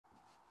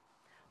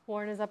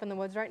Warren is up in the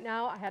woods right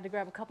now. I had to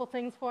grab a couple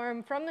things for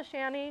him from the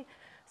shanty.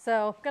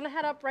 So I'm gonna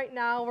head up right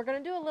now. We're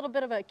gonna do a little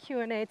bit of a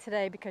Q&A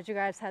today because you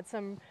guys had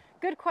some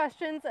good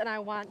questions and I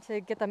want to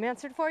get them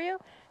answered for you.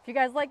 If you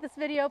guys like this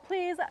video,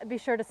 please be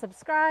sure to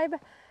subscribe.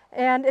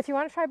 And if you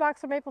want to try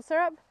Boxler maple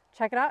syrup,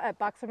 check it out at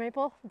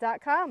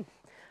boxlermaple.com.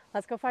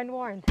 Let's go find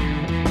Warren.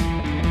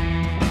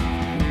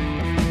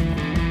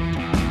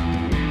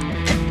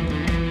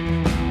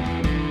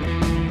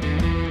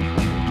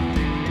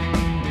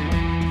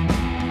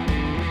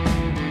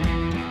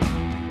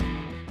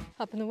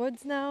 Up in the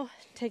woods now,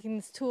 taking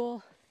this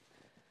tool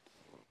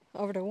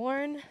over to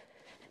Warren,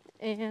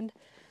 and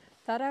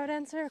thought I would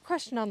answer a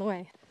question on the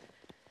way.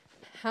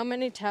 How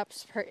many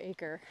taps per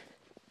acre?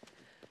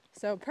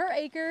 So per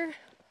acre,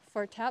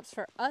 for taps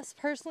for us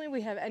personally,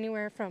 we have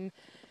anywhere from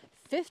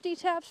 50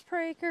 taps per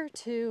acre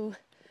to,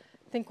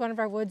 I think one of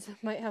our woods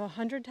might have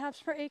 100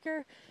 taps per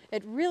acre.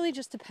 It really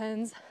just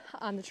depends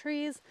on the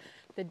trees,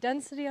 the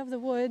density of the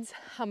woods,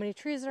 how many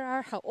trees there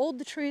are, how old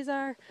the trees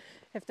are.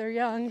 If they're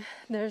young,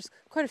 there's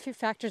quite a few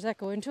factors that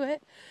go into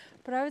it.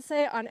 But I would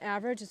say on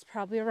average, it's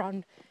probably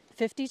around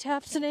 50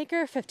 taps an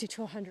acre, 50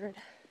 to 100.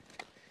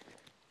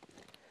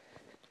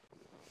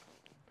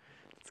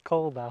 It's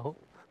cold out.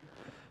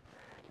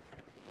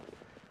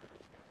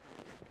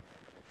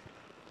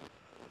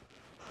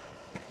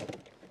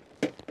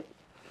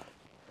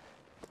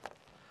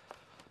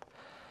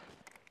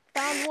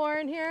 Found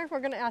Warren here.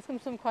 We're gonna ask him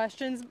some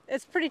questions.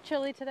 It's pretty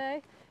chilly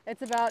today.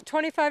 It's about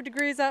 25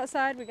 degrees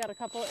outside. We got a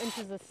couple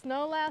inches of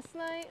snow last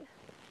night,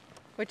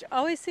 which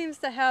always seems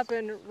to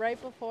happen right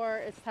before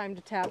it's time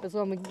to tap is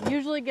when we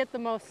usually get the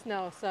most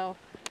snow. So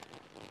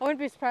I wouldn't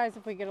be surprised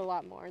if we get a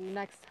lot more in the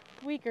next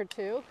week or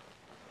two.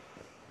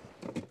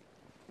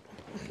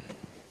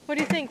 What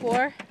do you think,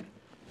 War?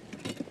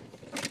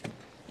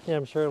 Yeah,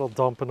 I'm sure it'll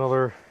dump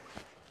another,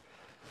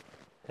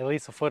 at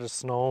least a foot of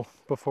snow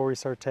before we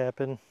start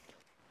tapping.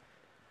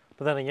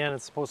 But then again,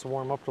 it's supposed to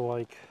warm up to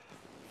like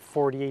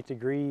 48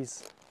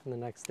 degrees in the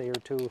next day or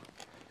two.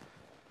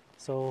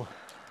 So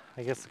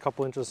I guess a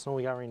couple inches of snow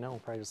we got right now will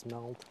probably just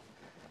melt.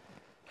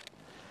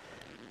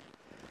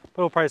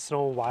 But it'll probably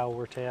snow while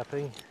we're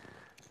tapping.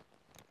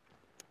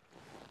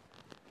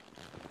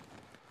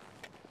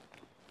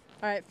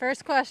 All right,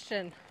 first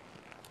question.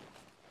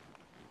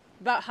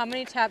 About how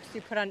many taps do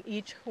you put on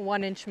each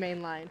 1-inch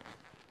main line?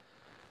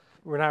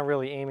 We're not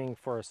really aiming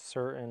for a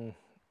certain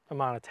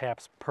amount of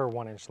taps per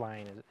 1-inch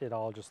line. It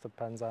all just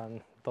depends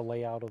on the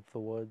layout of the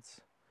woods.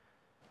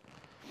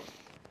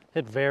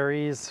 It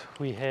varies.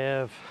 We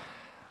have,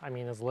 I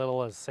mean, as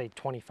little as say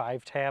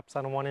 25 taps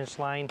on a 1-inch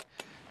line,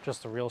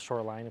 just a real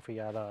short line. If we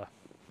got a,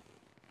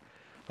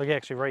 look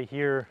actually right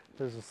here,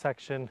 there's a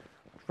section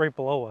right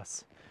below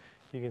us.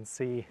 You can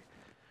see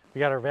we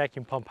got our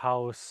vacuum pump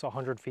house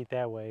 100 feet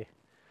that way,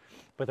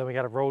 but then we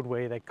got a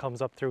roadway that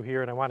comes up through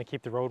here, and I want to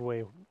keep the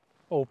roadway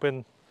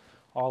open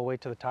all the way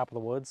to the top of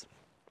the woods.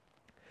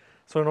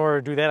 So in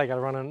order to do that, I got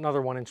to run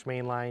another 1-inch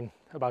main line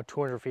about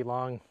 200 feet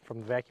long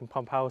from the vacuum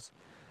pump house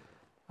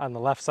on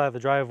the left side of the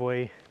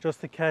driveway just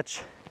to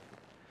catch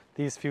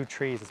these few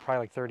trees. It's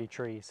probably like 30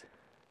 trees.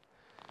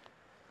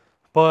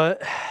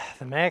 But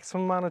the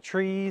maximum amount of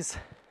trees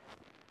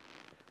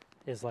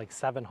is like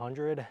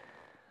 700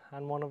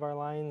 on one of our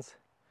lines.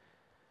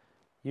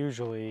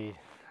 Usually,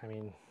 I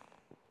mean,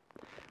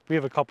 we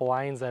have a couple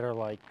lines that are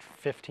like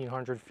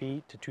 1,500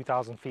 feet to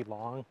 2,000 feet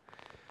long.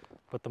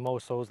 But the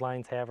most those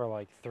lines have are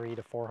like 300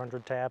 to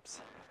 400 taps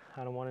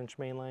on a 1-inch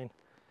main line.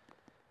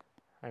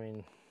 I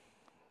mean,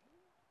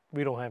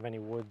 we don't have any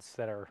woods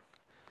that are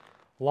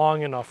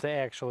long enough to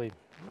actually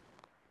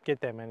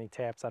get that many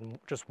taps on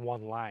just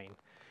one line.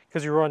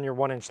 Because you run your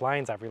 1-inch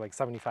lines every like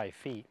 75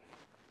 feet.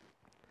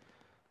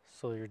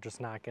 So you're just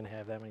not gonna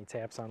have that many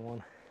taps on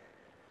one.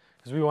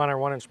 Because we want our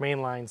 1-inch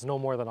main lines no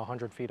more than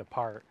 100 feet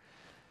apart.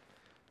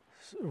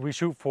 We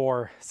shoot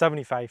for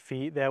 75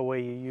 feet, that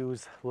way you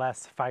use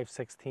less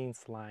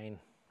 5/16 line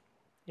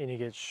and you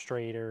get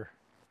straighter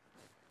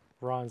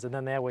runs, and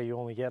then that way you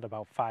only get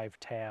about 5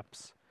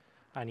 taps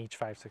on each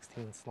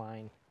 5/16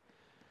 line.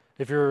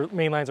 If your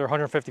main lines are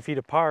 150 feet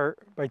apart,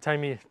 by the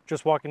time you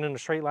just walking in a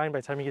straight line,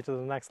 by the time you get to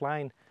the next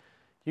line,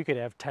 you could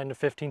have 10 to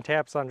 15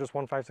 taps on just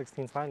one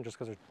 5/16 line just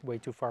because they're way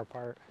too far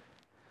apart.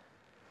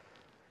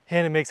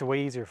 And it makes it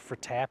way easier for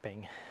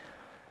tapping.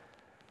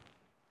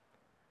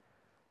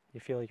 You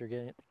feel like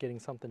you're getting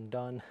something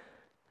done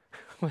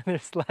when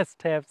there's less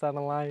taps on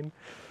the line.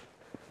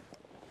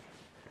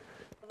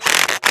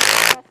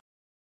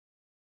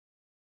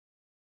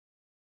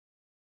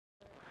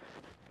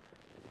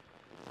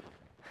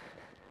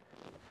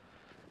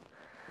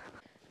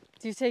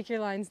 Do you take your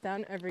lines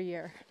down every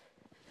year?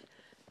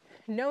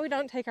 No, we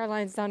don't take our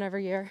lines down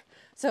every year.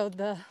 So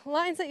the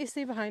lines that you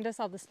see behind us,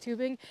 all this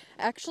tubing,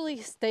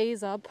 actually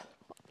stays up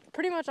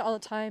pretty much all the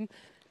time.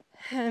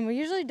 And we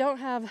usually don't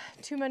have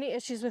too many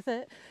issues with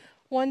it.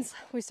 Once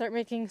we start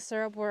making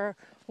syrup, we're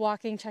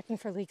walking, checking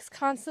for leaks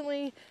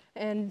constantly.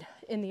 And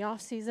in the off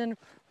season,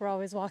 we're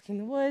always walking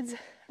the woods,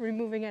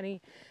 removing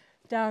any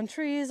down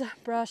trees,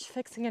 brush,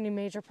 fixing any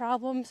major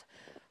problems.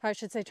 or I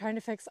should say trying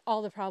to fix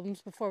all the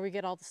problems before we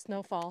get all the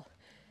snowfall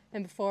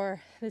and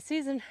before the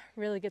season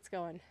really gets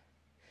going.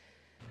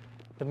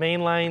 The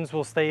main lines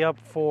will stay up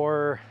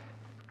for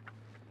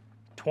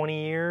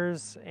 20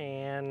 years,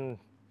 and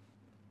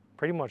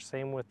pretty much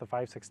same with the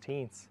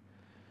 5/16.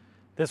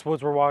 This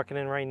woods we're walking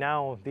in right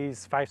now,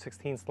 these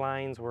 5/16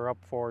 lines were up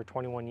for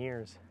 21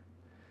 years.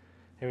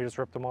 And we just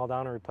ripped them all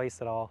down and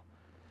replaced it all.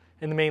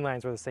 And the main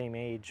lines were the same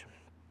age.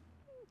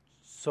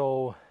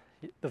 So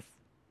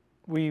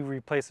we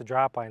replace the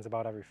drop lines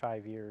about every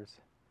 5 years.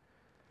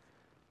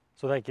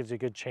 So that gives you a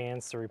good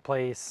chance to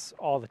replace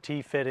all the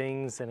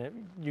T-fittings,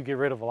 and you get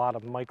rid of a lot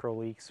of micro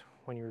leaks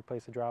when you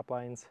replace the drop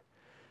lines.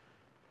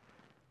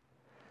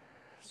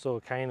 So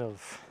it kind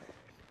of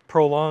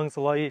prolongs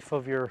the life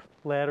of your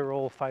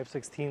lateral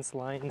 5/16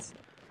 lines.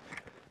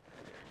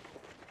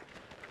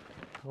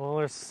 Well,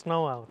 there's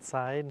snow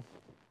outside.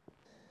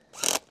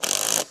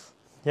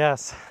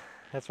 Yes,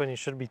 that's when you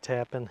should be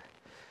tapping,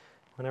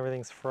 when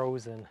everything's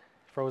frozen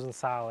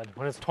solid.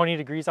 When it's 20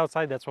 degrees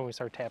outside, that's when we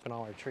start tapping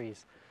all our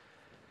trees.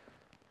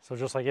 So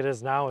just like it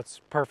is now, it's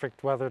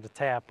perfect weather to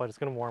tap, but it's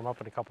going to warm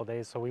up in a couple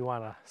days, so we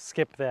want to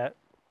skip that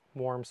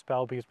warm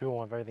spell because we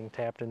won't have everything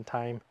tapped in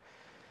time.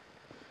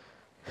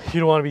 You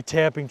don't want to be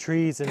tapping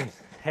trees and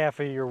half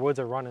of your woods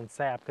are running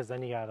sap, because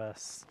then you got to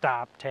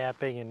stop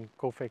tapping and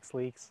go fix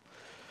leaks.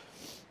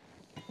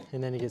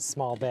 And then you get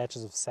small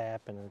batches of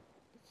sap and it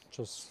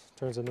just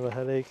turns into a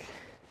headache.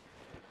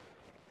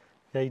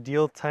 The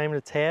ideal time to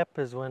tap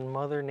is when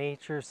Mother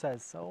Nature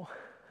says so.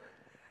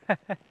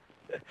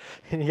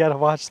 And you gotta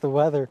watch the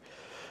weather.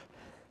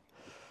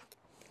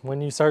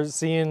 When you start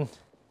seeing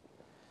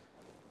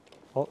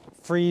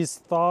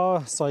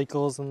freeze-thaw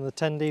cycles in the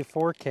 10-day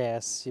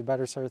forecasts, you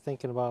better start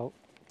thinking about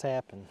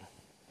tapping.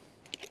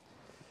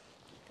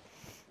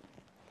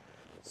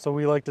 So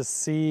we like to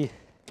see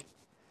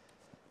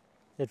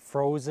it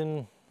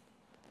frozen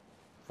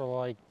for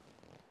like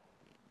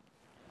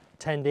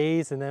 10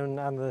 days, and then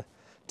on the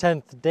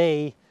 10th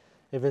day,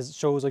 if it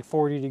shows like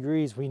 40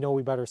 degrees, we know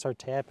we better start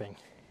tapping.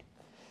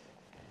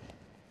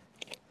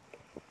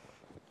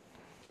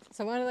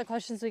 So one of the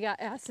questions we got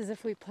asked is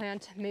if we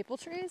plant maple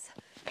trees,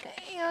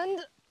 and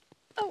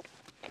oh,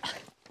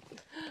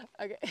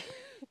 okay,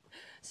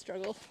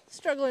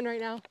 struggling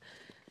right now,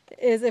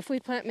 is if we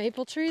plant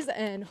maple trees,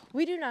 and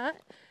we do not.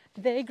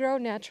 They grow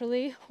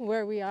naturally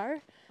where we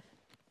are,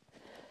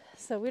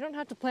 so we don't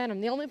have to plant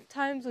them. The only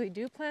times we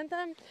do plant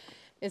them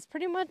is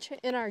pretty much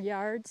in our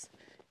yards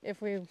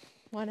if we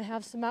want to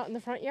have some out in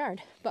the front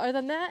yard. But other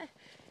than that,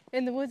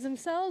 in the woods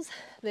themselves,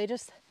 they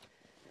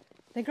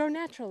grow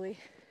naturally.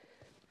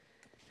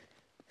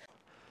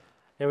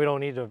 Yeah, we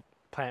don't need to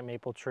plant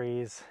maple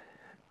trees.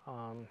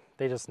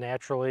 They just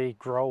naturally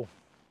grow.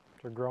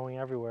 They're growing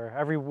everywhere.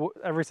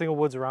 Every single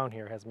woods around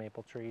here has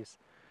maple trees.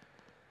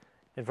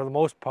 And for the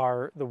most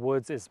part, the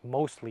woods is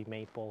mostly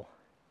maple.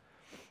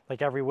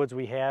 Like every woods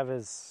we have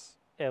is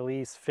at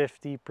least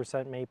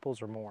 50%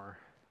 maples or more.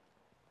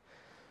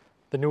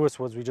 The newest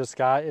woods we just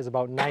got is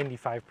about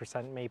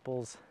 95%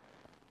 maples.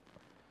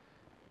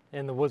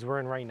 And the woods we're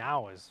in right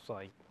now is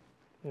like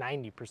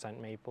 90%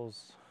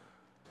 maples.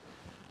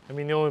 I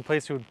mean, the only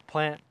place I would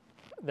plant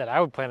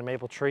a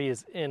maple tree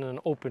is in an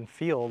open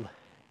field,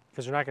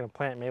 because you're not going to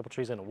plant maple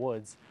trees in the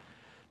woods.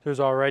 There's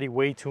already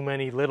way too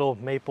many little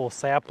maple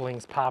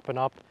saplings popping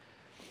up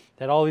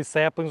that all these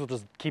saplings will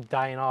just keep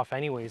dying off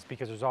anyways,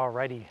 because there's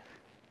already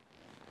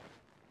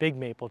big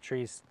maple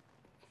trees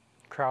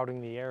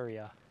crowding the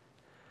area.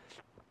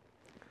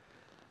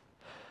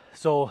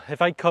 So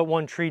if I cut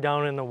one tree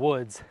down in the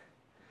woods,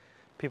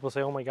 people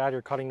say, oh my God,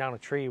 you're cutting down a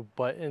tree.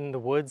 But in the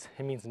woods,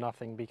 it means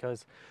nothing,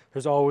 because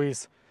there's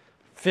always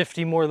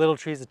 50 more little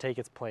trees to take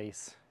its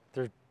place.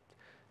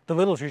 The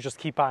little trees just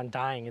keep on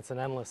dying. It's an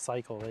endless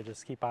cycle. They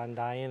just keep on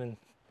dying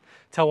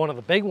until one of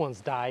the big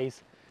ones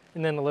dies,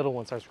 and then the little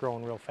one starts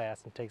growing real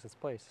fast and takes its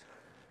place.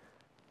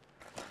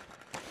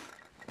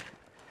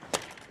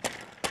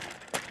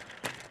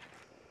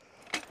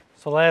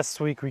 So last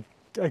week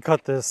I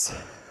cut this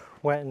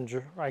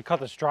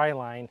dry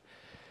line,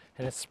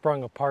 and it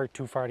sprung apart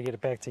too far to get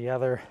it back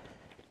together.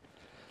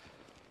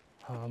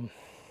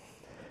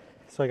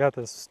 So I got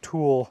this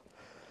tool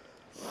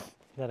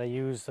that I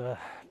use to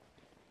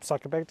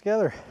suck it back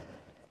together.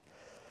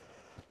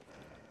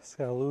 Just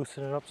gotta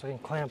loosen it up so I can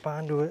clamp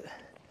onto it.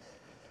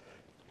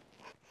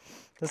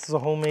 This is a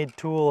homemade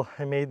tool.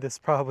 I made this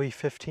probably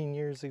 15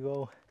 years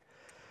ago.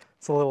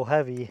 It's a little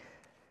heavy.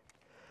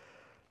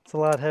 It's a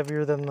lot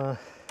heavier than the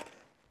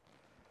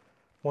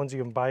ones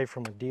you can buy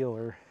from a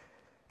dealer,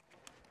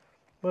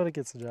 but it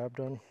gets the job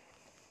done.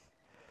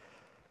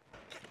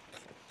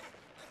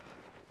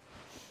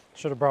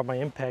 Should have brought my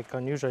impact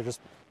gun. Usually I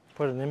just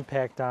put an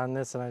impact on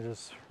this and I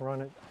just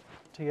run it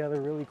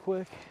together really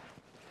quick.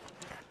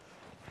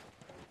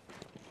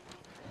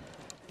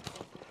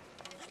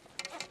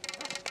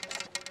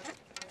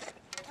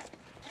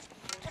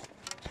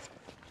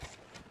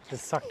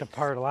 It's sucked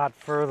apart a lot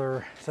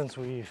further since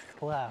we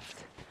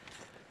left.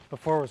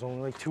 Before it was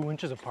only like 2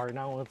 inches apart,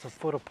 now it's a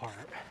foot apart.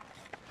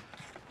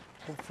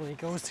 Hopefully it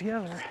goes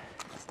together.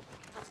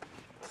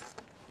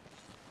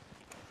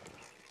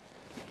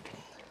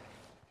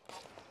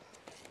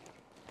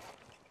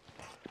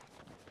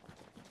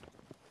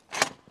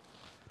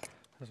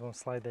 just want to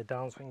slide that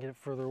down so we can get it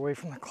further away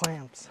from the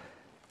clamps.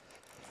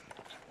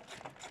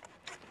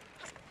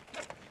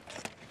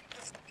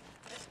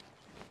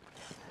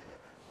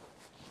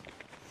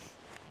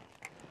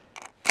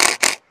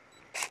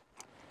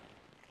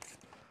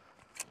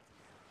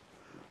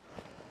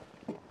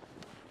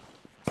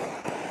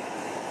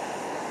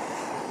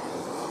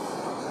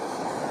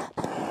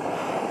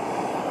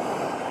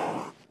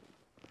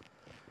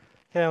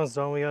 Okay, that one's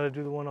done. We got to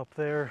do the one up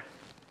there,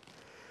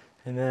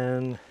 and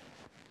then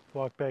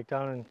walk back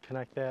down and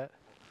connect that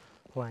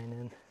line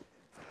in.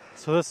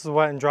 So this is the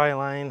wet and dry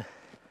line.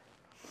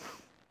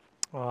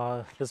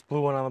 This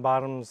blue one on the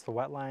bottom is the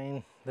wet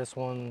line. This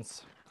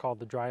one's called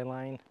the dry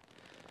line.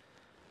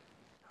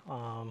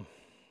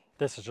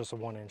 This is just a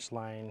 1-inch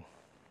line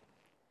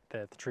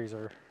that the trees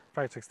are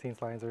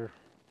 5/16 lines are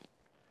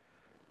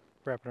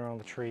wrapping around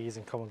the trees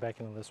and coming back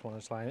into this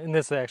 1-inch line. And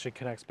this actually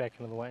connects back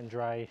into the wet and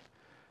dry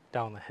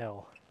down the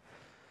hill.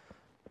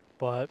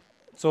 But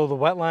so the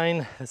wet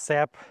line, the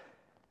sap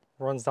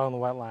runs down the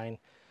wet line,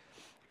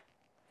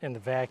 and the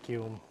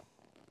vacuum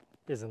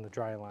is in the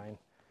dry line.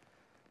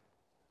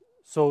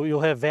 So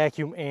you'll have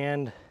vacuum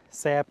and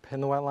sap in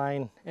the wet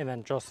line, and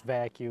then just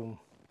vacuum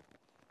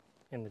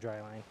in the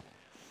dry line.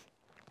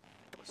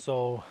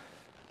 So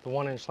the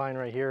 1-inch line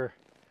right here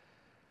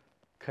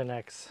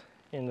connects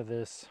into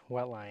this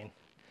wet line,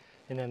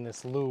 and then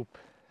this loop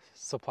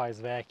supplies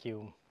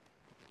vacuum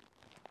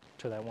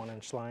to that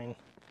 1-inch line.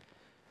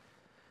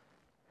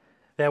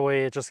 That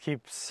way it just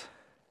keeps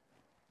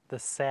the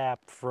sap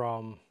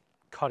from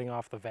cutting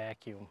off the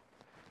vacuum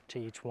to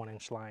each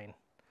 1-inch line.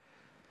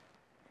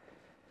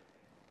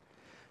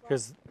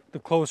 Because the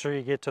closer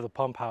you get to the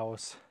pump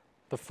house,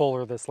 the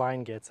fuller this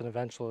line gets, and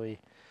eventually,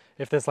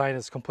 if this line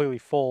is completely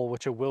full,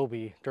 which it will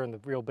be during the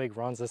real big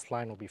runs, this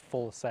line will be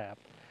full of sap,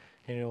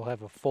 and you'll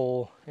have a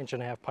full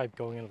 1.5-inch pipe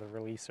going into the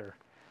releaser.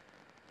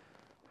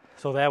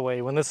 So that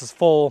way, when this is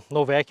full,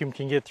 no vacuum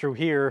can get through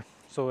here,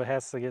 so it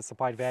has to get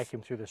supplied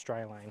vacuum through this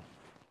dry line.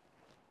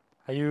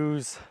 I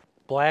use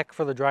black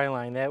for the dry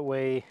line. That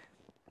way,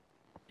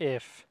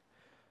 if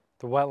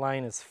the wet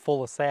line is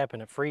full of sap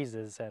and it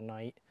freezes at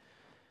night,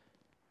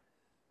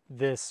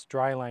 this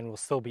dry line will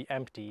still be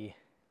empty.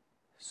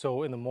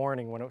 So in the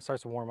morning when it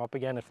starts to warm up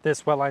again, if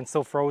this wet line's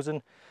still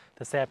frozen,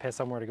 the sap has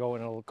somewhere to go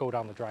and it'll go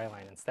down the dry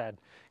line instead.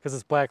 Because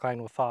this black line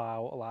will thaw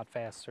out a lot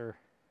faster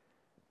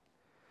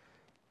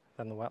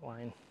than the wet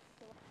line.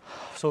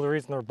 So the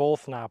reason they're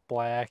both not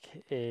black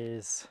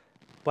is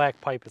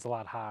black pipe is a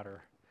lot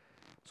hotter.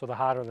 So the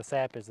hotter the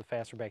sap is, the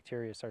faster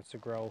bacteria starts to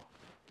grow.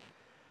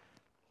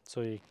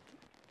 So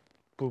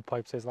blue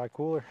pipe stays a lot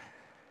cooler,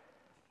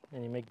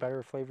 and you make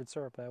better flavored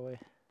syrup that way.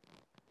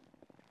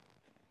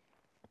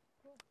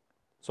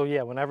 So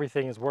yeah, when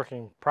everything is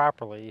working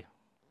properly,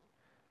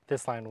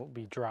 this line will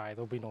be dry.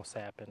 There'll be no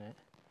sap in it.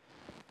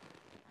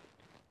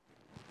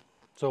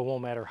 So it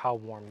won't matter how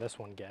warm this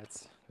one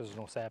gets, because there's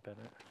no sap in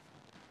it.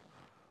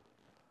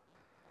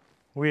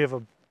 We have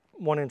a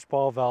 1-inch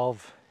ball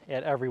valve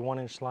at every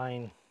 1-inch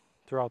line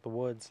throughout the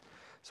woods.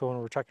 So when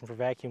we're checking for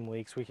vacuum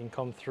leaks, we can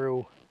come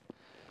through.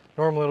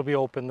 Normally it'll be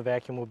open, the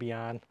vacuum will be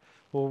on.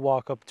 We'll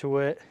walk up to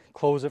it,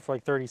 close it for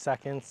like 30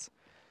 seconds,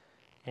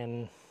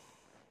 and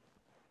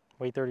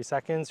wait 30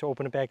 seconds,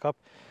 open it back up.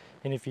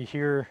 And if you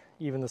hear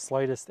even the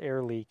slightest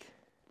air leak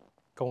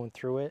going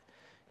through it,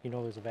 you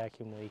know there's a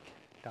vacuum leak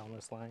down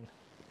this line.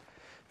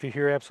 If you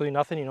hear absolutely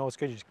nothing, you know it's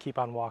good. You just keep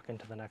on walking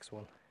to the next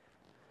one.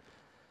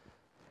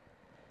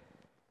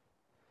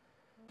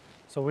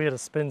 So we had a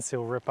spin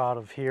seal rip out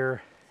of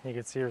here. You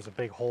can see there's a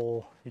big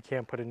hole. You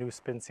can't put a new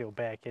spin seal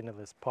back into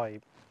this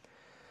pipe.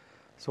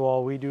 So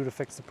all we do to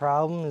fix the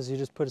problem is you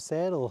just put a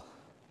saddle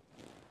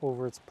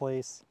over its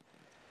place.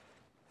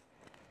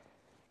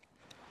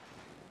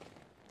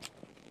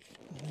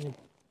 And you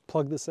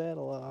plug the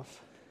saddle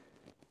off.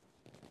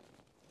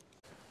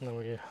 And then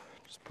we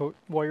just put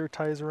wire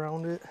ties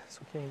around it so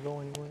it can't go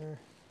anywhere.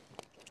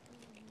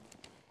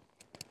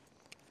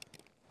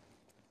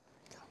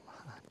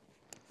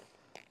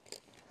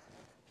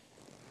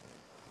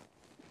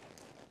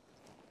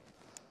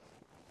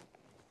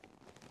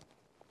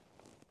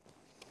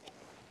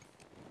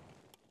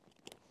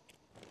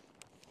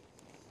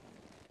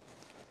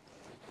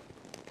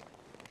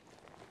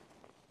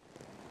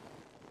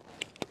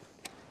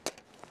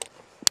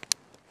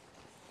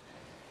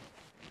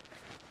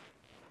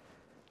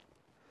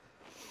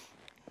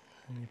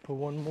 And you put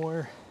one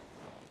more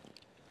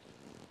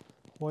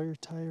wire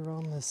tie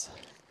around this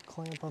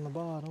clamp on the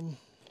bottom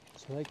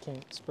so that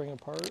can't spring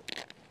apart.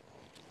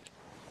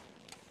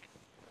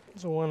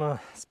 So when a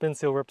spin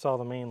seal rips out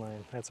the main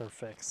line, that's our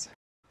fix.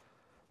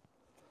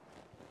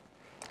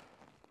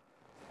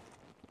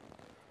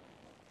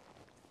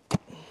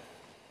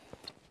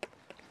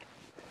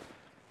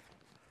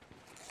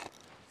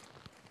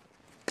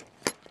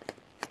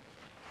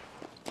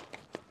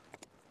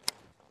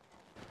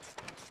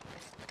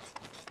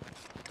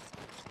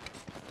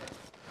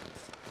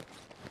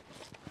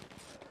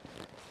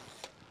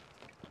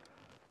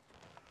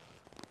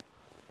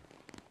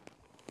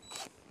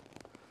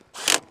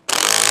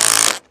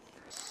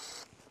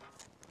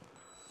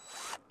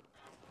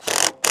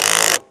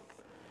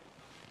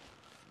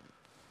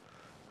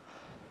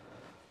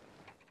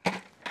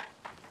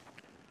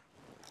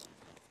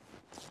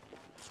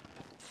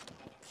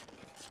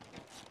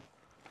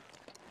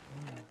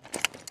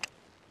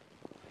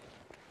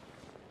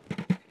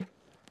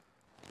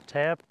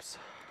 Taps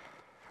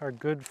are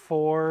good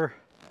for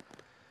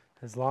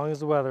as long as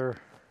the weather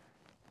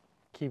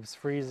keeps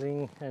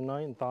freezing at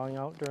night and thawing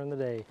out during the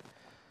day.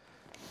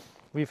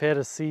 We've had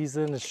a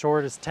season as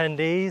short as 10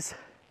 days,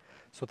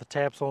 so the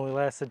taps only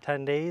lasted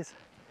 10 days.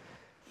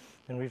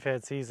 And we've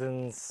had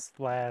seasons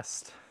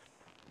last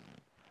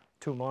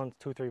 2 months,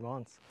 2-3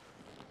 months.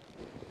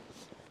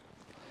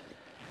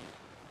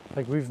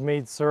 Like we've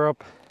made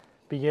syrup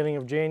beginning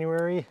of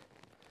January,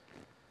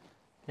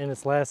 and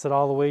it's lasted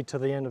all the way to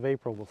the end of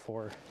April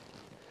before.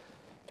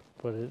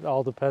 But it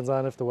all depends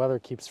on if the weather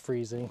keeps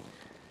freezing.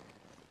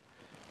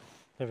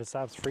 If it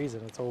stops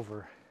freezing, it's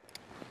over.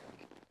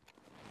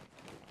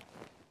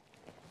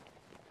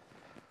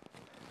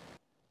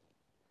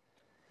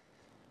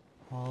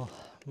 Well,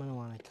 I'm gonna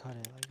want to cut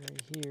it like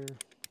right here.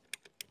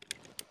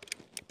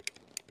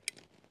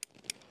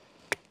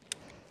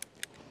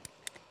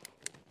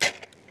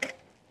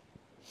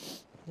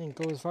 Didn't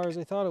go as far as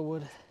I thought it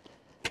would.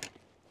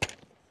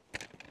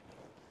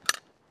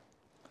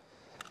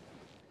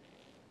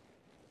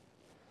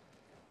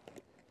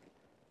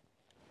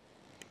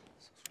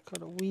 So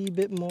cut a wee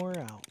bit more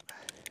out.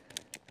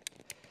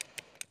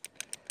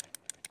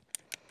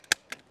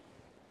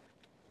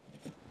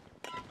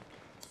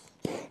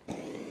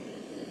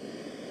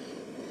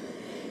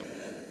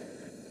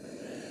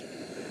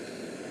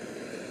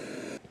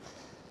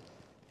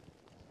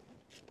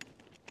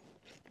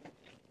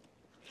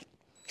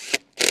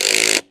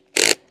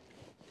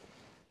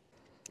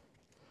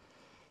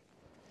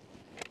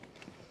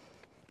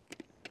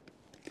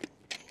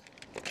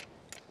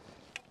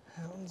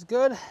 That one's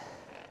good.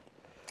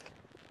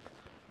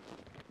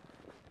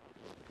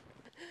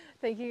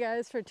 Thank you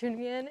guys for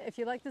tuning in. If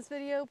you like this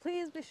video,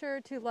 please be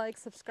sure to like,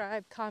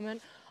 subscribe,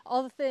 comment,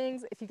 all the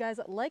things. If you guys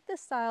like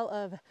this style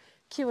of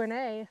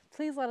Q&A,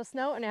 please let us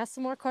know and ask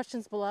some more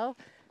questions below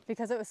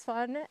because it was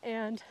fun,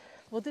 and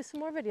we'll do some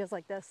more videos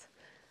like this.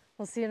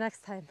 We'll see you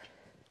next time.